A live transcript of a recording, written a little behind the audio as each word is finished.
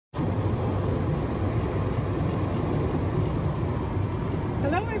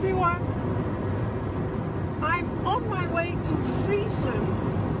everyone. I'm on my way to Friesland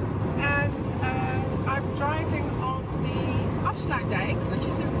and I'm driving on the Afsluitdijk, which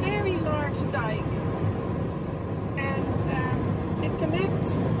is a very large dike, and it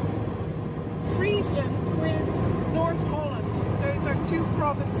connects Friesland with North Holland. Those are two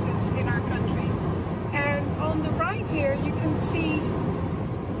provinces in our country. And on the right here you can see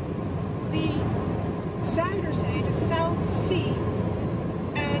the Zuiderzee, the South Sea,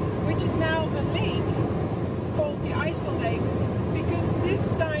 and which is now a lake called the IJssel Lake, because this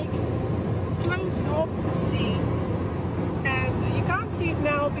dike closed off the sea, and you can't see it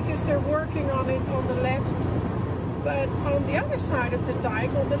now because they're working on it on the left, but on the other side of the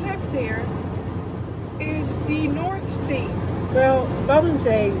dike, on the left here, is the North Sea. Well,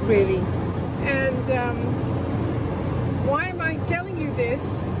 Waddenzee really. And why am I telling you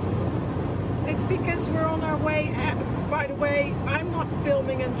this? It's because we're on our way. By the way, I'm not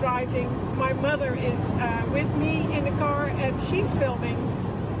filming and driving. My mother is with me in the car and she's filming.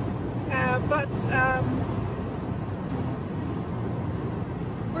 But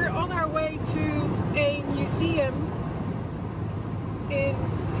we're on our way to a museum in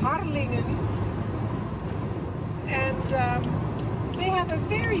Harlingen. And they have a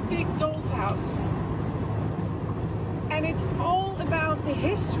very big doll's house. And it's all about the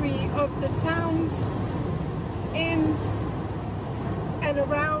history of the towns in and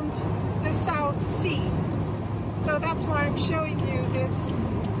around the South Sea. So that's why I'm showing you this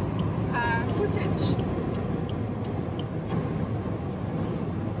footage.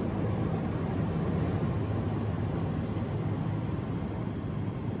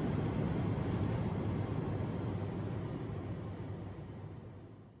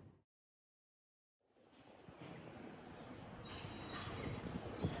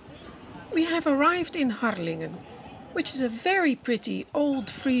 We have arrived in Harlingen, which is a very pretty old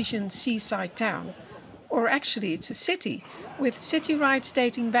Frisian seaside town. Or actually it's a city, with city rights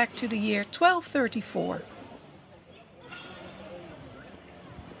dating back to the year 1234.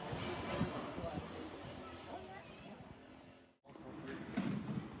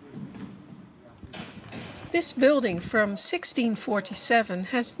 This building from 1647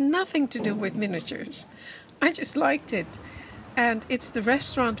 has nothing to do with miniatures. I just liked it. And it's the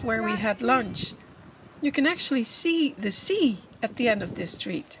restaurant where we had lunch. You can actually see the sea at the end of this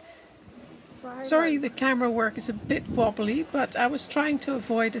street. Sorry, the camera work is a bit wobbly, but I was trying to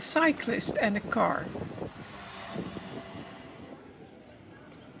avoid a cyclist and a car.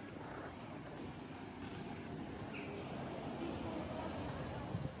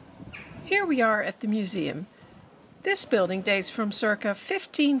 Here we are at the museum. This building dates from circa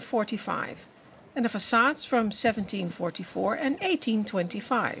 1545. And the facades from 1744 and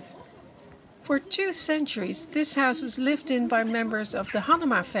 1825. For 2 centuries, this house was lived in by members of the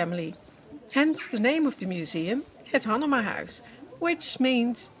Hannemahuis family, hence the name of the museum, Het Hannemahuis, which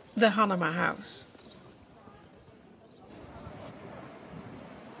means the Hannemahuis.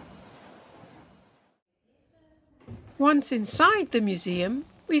 Once inside the museum,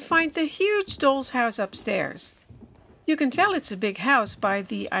 we find the huge doll's house upstairs. You can tell it's a big house by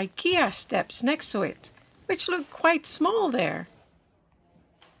the IKEA steps next to it, which look quite small there.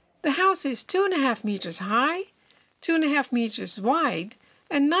 The house is 2.5 meters high, 2.5 meters wide,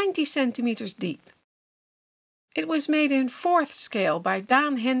 and 90 centimeters deep. It was made in 4th scale by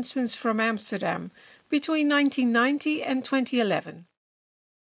Daan Hensens from Amsterdam between 1990 and 2011.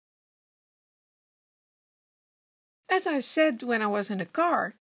 As I said when I was in the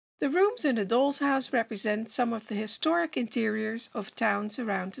car, the rooms in the doll's house represent some of the historic interiors of towns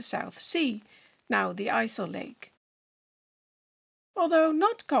around the South Sea, now the IJssel Lake. Although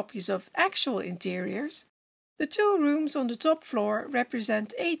not copies of actual interiors, the 2 rooms on the top floor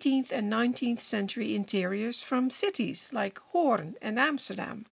represent 18th and 19th century interiors from cities like Hoorn and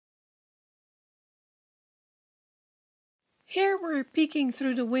Amsterdam. Here we're peeking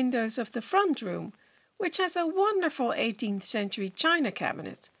through the windows of the front room, which has a wonderful 18th century china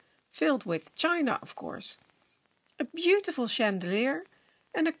cabinet. Filled with china, of course, a beautiful chandelier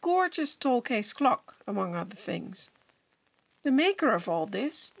and a gorgeous tall case clock, among other things. The maker of all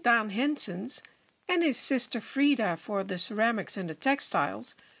this, Daan Hensens, and his sister Frida for the ceramics and the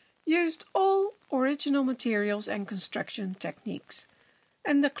textiles, used all original materials and construction techniques.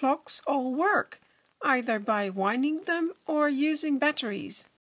 And the clocks all work, either by winding them or using batteries.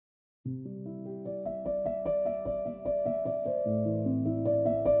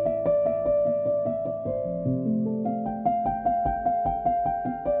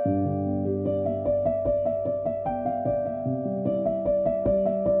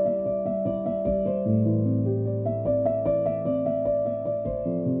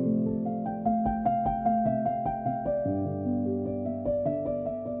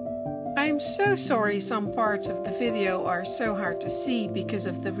 so sorry some parts of the video are so hard to see because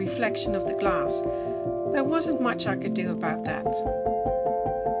of the reflection of the glass. There wasn't much I could do about that.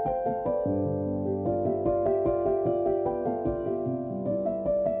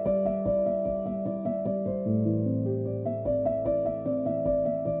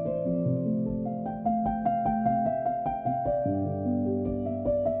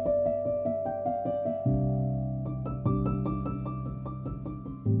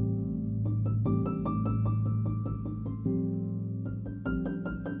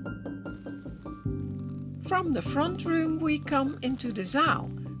 From the front room we come into the zaal,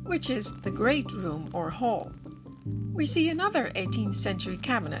 which is the great room or hall. We see another 18th century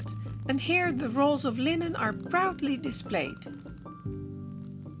cabinet, and here the rolls of linen are proudly displayed.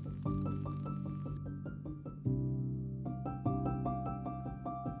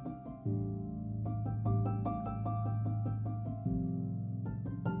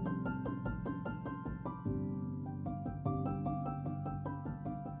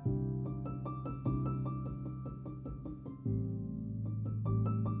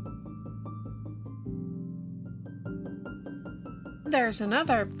 There's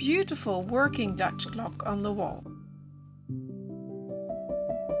another beautiful working Dutch clock on the wall.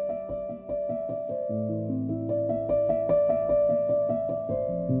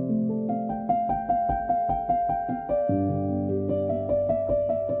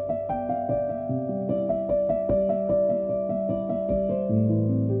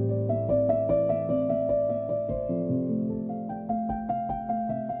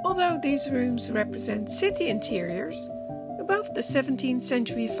 Although these rooms represent city interiors, above the 17th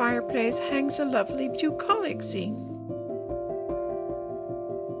century fireplace hangs a lovely bucolic scene.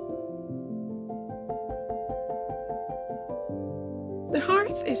 The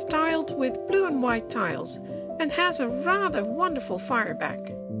hearth is tiled with blue and white tiles and has a rather wonderful fire back.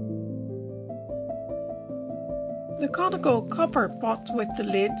 The conical copper pot with the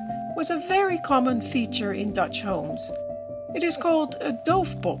lid was a very common feature in Dutch homes. It is called a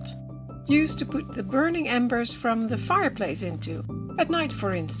doofpot, used to put the burning embers from the fireplace into, at night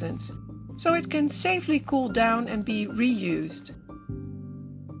for instance, so it can safely cool down and be reused.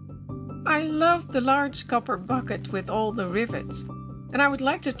 I love the large copper bucket with all the rivets, and I would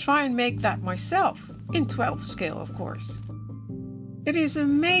like to try and make that myself, in 12 scale of course. It is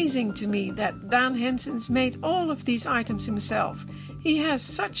amazing to me that Daan Hensens made all of these items himself. He has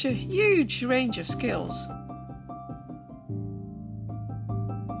such a huge range of skills.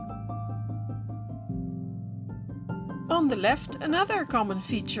 On the left, another common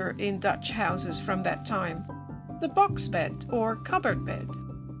feature in Dutch houses from that time, the box bed or cupboard bed.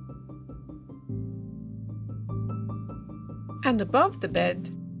 And above the bed,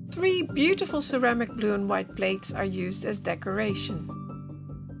 3 beautiful ceramic blue and white plates are used as decoration.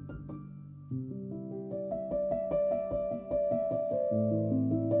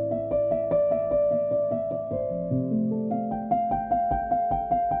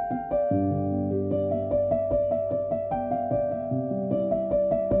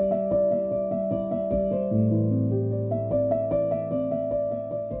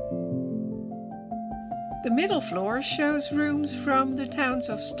 The middle floor shows rooms from the towns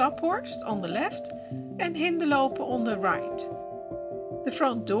of Staphorst on the left and Hindelopen on the right. The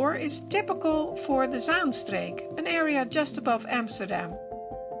front door is typical for the Zaanstreek, an area just above Amsterdam.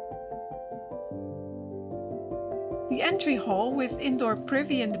 The entry hall with indoor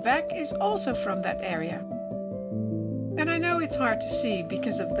privy in the back is also from that area. And I know it's hard to see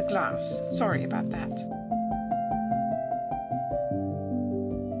because of the glass. Sorry about that.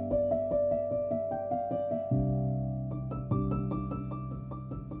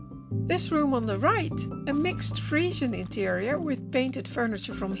 This room on the right, a mixed Frisian interior with painted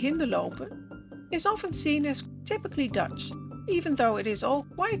furniture from Hindelopen, is often seen as typically Dutch, even though it is all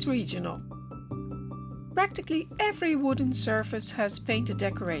quite regional. Practically every wooden surface has painted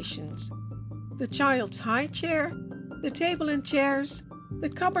decorations. The child's high chair, the table and chairs, the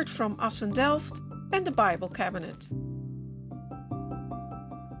cupboard from Assendelft and the Bible cabinet.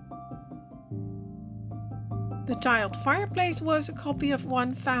 The tiled fireplace was a copy of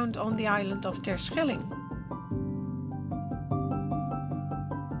one found on the island of Terschelling.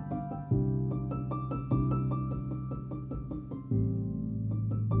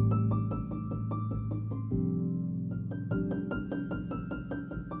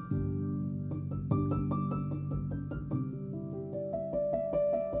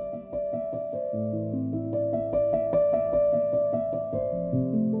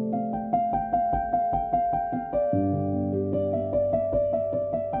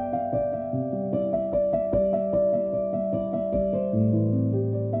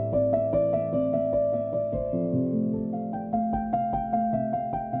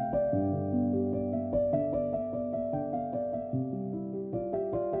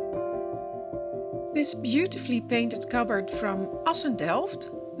 This beautifully painted cupboard from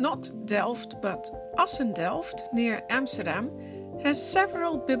Assendelft, not Delft but Assendelft near Amsterdam, has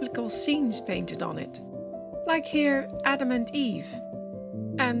several biblical scenes painted on it, like here Adam and Eve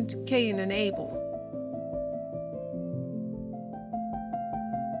and Cain and Abel.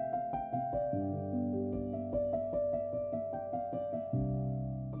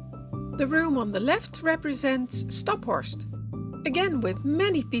 The room on the left represents Staphorst, again with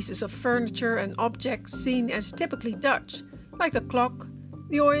many pieces of furniture and objects seen as typically Dutch, like the clock,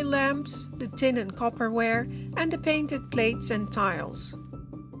 the oil lamps, the tin and copperware, and the painted plates and tiles.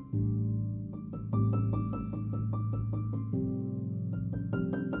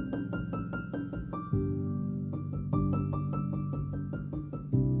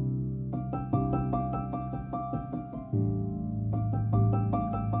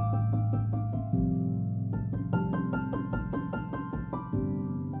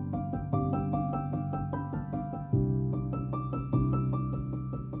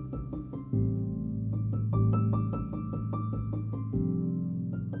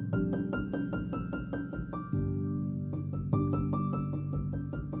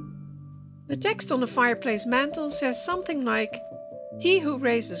 The text on the fireplace mantel says something like, "He who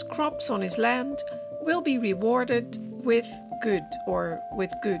raises crops on his land will be rewarded with good or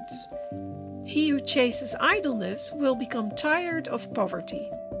with goods. He who chases idleness will become tired of poverty."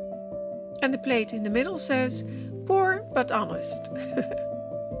 And the plate in the middle says, "Poor but honest."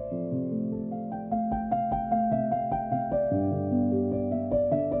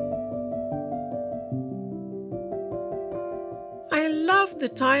 I love the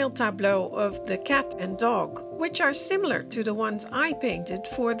tile tableau of the cat and dog, which are similar to the ones I painted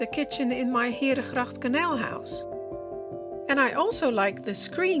for the kitchen in my Herengracht canal house. And I also like the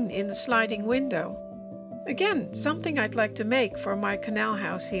screen in the sliding window. Again, something I'd like to make for my canal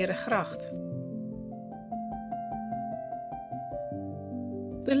house Herengracht.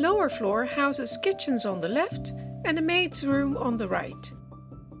 The lower floor houses kitchens on the left and a maid's room on the right.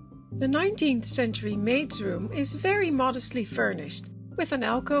 The 19th century maid's room is very modestly furnished, with an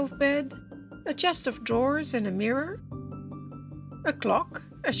alcove bed, a chest of drawers and a mirror, a clock,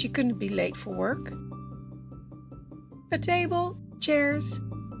 as she couldn't be late for work, a table, chairs,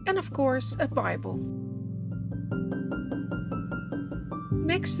 and of course a Bible.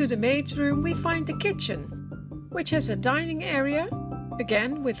 Next to the maid's room we find the kitchen, which has a dining area,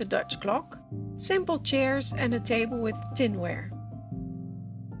 again with a Dutch clock, simple chairs and a table with tinware.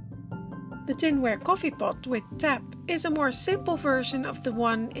 The tinware coffee pot with tap is a more simple version of the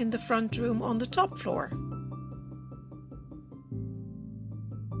one in the front room on the top floor.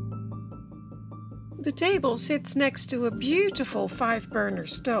 The table sits next to a beautiful 5-burner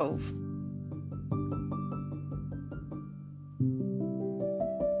stove.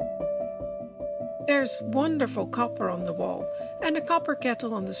 There's wonderful copper on the wall and a copper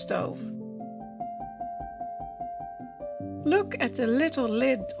kettle on the stove. Look at the little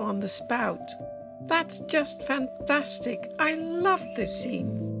lid on the spout. That's just fantastic. I love this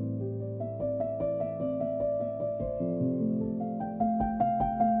scene.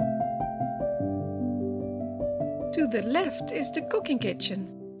 To the left is the cooking kitchen,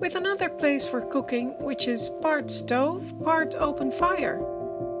 with another place for cooking which is part stove, part open fire,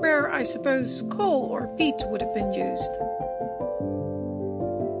 where I suppose coal or peat would have been used.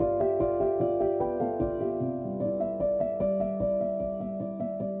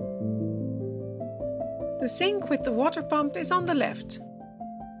 The sink with the water pump is on the left.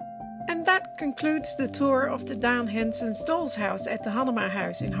 And that concludes the tour of the Daan Hensens dollshouse at the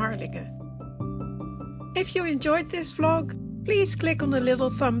Hannemahuis in Harlingen. If you enjoyed this vlog, please click on the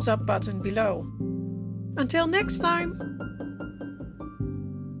little thumbs up button below. Until next time!